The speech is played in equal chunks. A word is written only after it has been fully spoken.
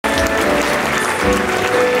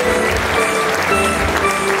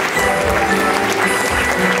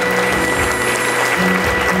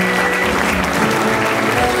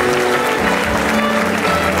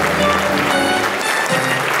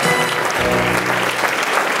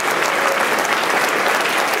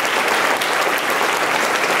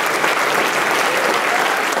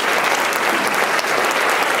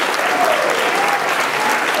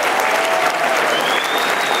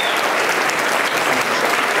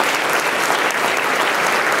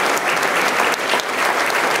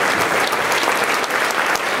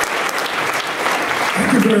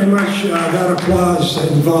very much. That applause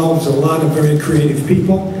involves a lot of very creative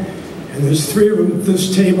people. And there's three of them at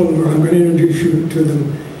this table, and I'm going to introduce you to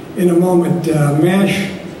them in a moment. MASH,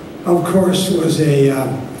 of course, was the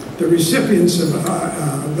recipients of,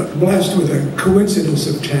 blessed with a coincidence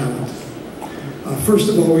of talent. First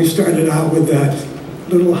of all, we started out with that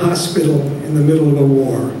little hospital in the middle of a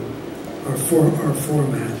war, our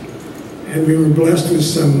format. And we were blessed with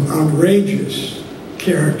some outrageous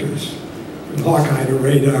characters, from Hawkeye to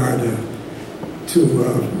Radar to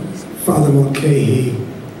Father Mulcahy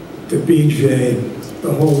to BJ,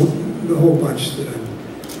 the whole bunch that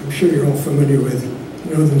I'm sure you're all familiar with,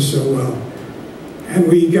 know them so well. And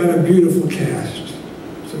we got a beautiful cast,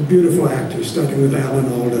 some beautiful actors, starting with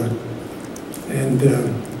Alan Alda and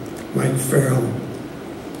Mike Farrell,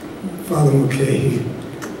 Father Mulcahy,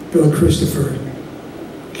 Bill Christopher,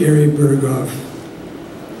 Gary Berghoff.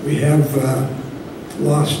 We have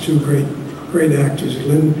lost two great actors,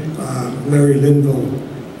 Larry Linville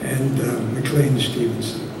and McLean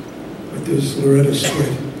Stevenson. But there's Loretta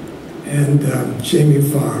Swit and Jamie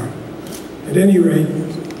Farr. At any rate,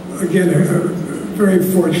 again, very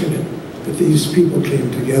fortunate that these people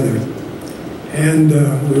came together. And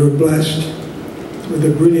we were blessed with a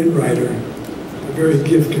brilliant writer, a very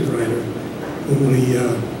gifted writer, whom we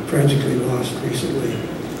tragically lost recently,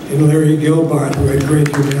 in Larry Gilbart, who had great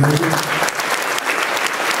humanity.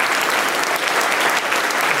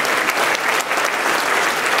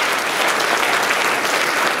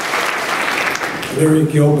 Larry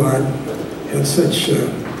Gilbart had such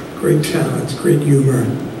great talents, great humor,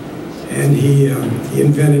 and he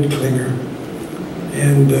invented Klinger.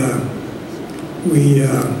 And we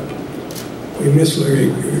miss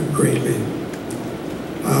Larry greatly.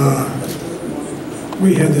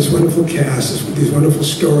 We had this wonderful cast, these wonderful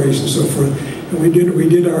stories and so forth, and we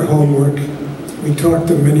did our homework. We talked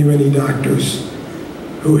to many doctors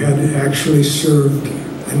who had actually served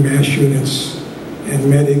in MASH units and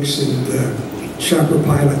medics and chopper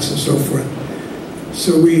pilots and so forth.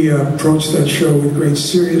 So we approached that show with great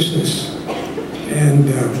seriousness, and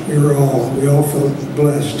we all felt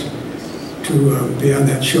blessed to be on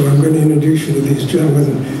that show. I'm going to introduce you to these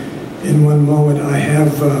gentlemen in one moment. I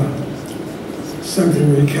have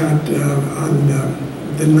something to recount. On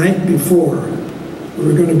the night before we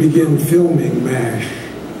were going to begin filming MASH,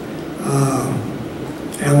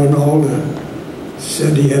 Alan Alda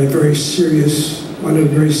said he had wanted a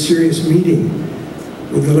very serious meeting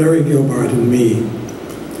with Larry Gilbart and me.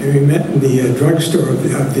 And we met in the drugstore of the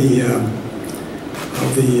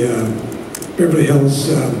Beverly Hills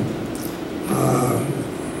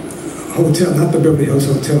hotel, not the Beverly Hills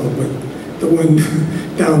Hotel, but the one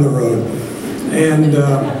down the road. And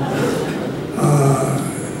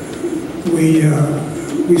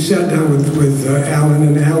we sat down with Alan,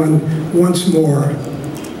 and Alan once more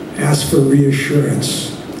asked for reassurance.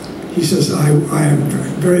 He says, I am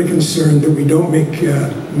very concerned that we don't make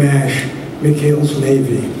MASH Mikhail's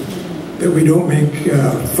Navy, that we don't make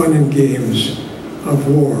fun and games of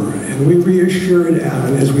war. And we reassured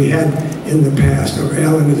Alan, as we had in the past.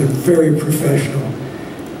 Alan is a very professional,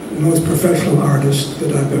 the most professional artist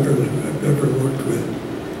that I've ever worked with.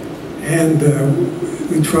 And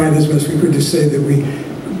we tried as best we could to say that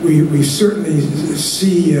we certainly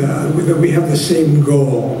see that we have the same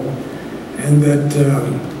goal, and that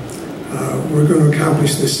we're going to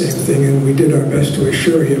accomplish the same thing. And we did our best to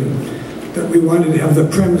assure him that we wanted to have the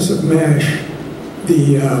premise of MASH,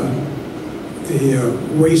 the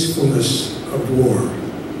wastefulness of war.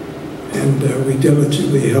 And we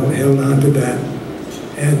diligently held on to that.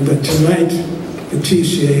 And tonight, the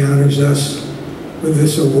TCA honors us with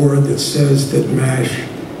this award that says that MASH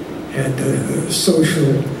had a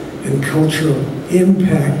social and cultural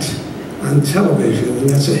impact on television, and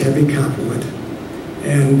that's a heavy compliment.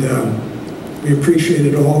 And we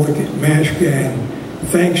appreciated all the MASH gang.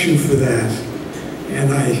 Thanks you for that.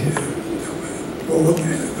 And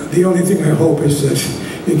the only thing I hope is that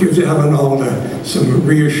it gives Alan Alda some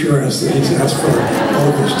reassurance that he's asked for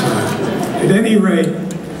all this time. At any rate,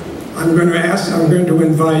 I'm going to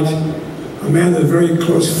invite a man that's a very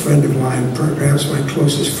close friend of mine, perhaps my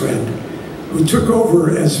closest friend, who took over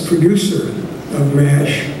as producer of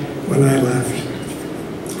MASH when I left.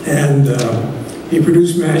 And he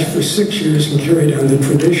produced MASH for 6 years and carried on the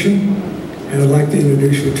tradition. And I'd like to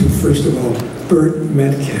introduce you to, first of all, Burt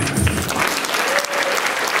Metcalfe.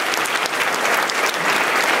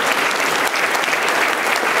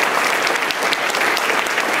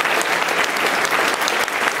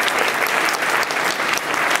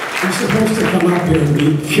 He's supposed to come up here and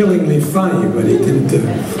be killingly funny, but he didn't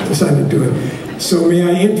decide to do it. So may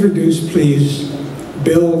I introduce, please,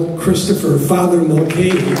 Bill Christopher Father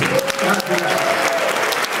Mulcahy.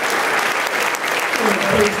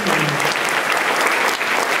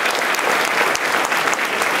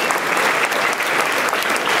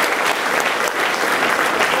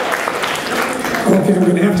 Okay, I'm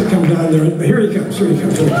going to have to come down there. Here he comes, here he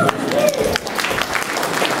comes. Here he comes.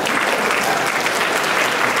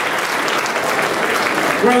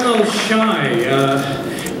 We're a little shy,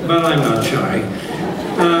 but I'm not shy.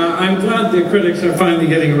 I'm glad the critics are finally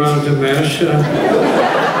getting around to MASH.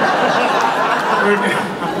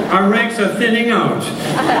 Our ranks are thinning out,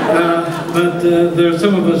 but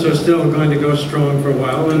some of us are still going to go strong for a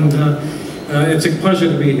while, and it's a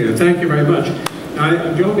pleasure to be here. Thank you very much.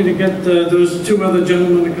 Do you want me to get those two other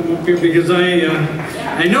gentlemen to come up here? Because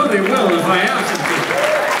I know they will if I ask them to.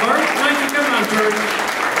 Burt, why don't you come on, Burt?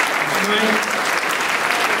 Right.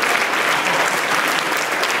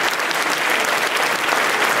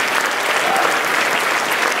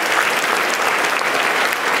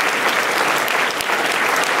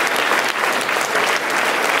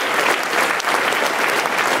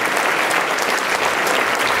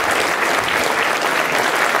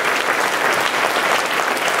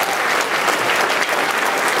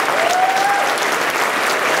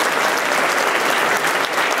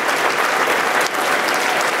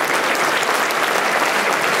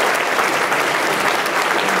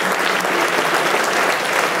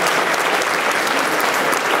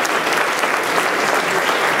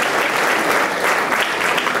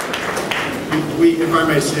 If I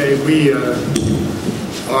may say, we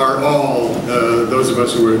are all, those of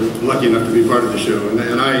us who were lucky enough to be part of the show,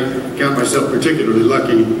 and I count myself particularly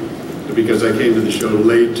lucky because I came to the show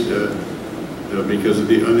late because of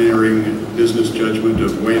the unerring business judgment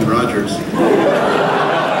of Wayne Rogers.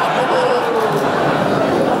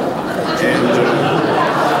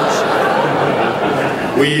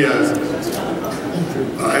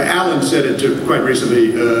 And Alan said it quite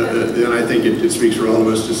recently, and I think it speaks for all of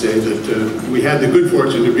us to say that we had the good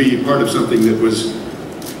fortune to be part of something that was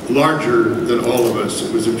larger than all of us.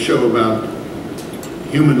 It was a show about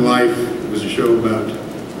human life, it was a show about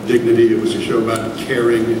dignity, it was a show about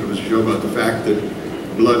caring, it was a show about the fact that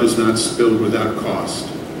blood is not spilled without cost.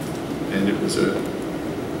 And it was the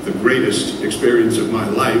greatest experience of my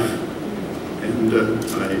life, and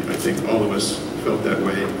I think all of us felt that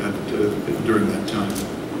way during that time.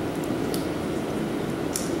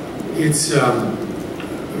 It's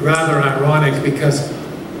rather ironic because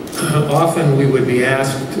often we would be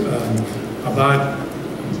asked about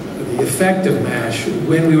the effect of MASH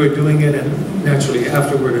when we were doing it, and naturally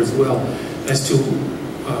afterward as well, as to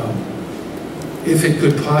if it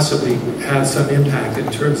could possibly have some impact in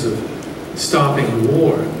terms of stopping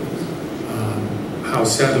war. How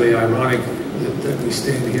sadly ironic that we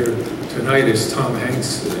stand here tonight, as Tom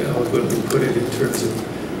Hanks eloquently put it, in terms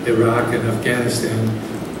of Iraq and Afghanistan,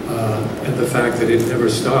 and the fact that it never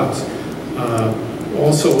stops.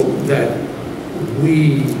 Also that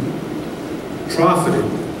we profited,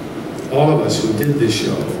 all of us who did this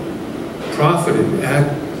show, profited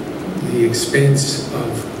at the expense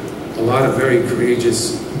of a lot of very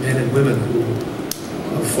courageous men and women who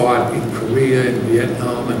fought in Korea and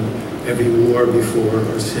Vietnam and every war before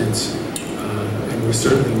or since. And we're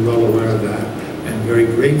certainly well aware of that, and very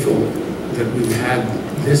grateful that we've had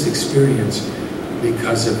this experience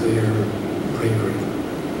because of their bravery.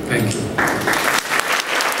 Thank you.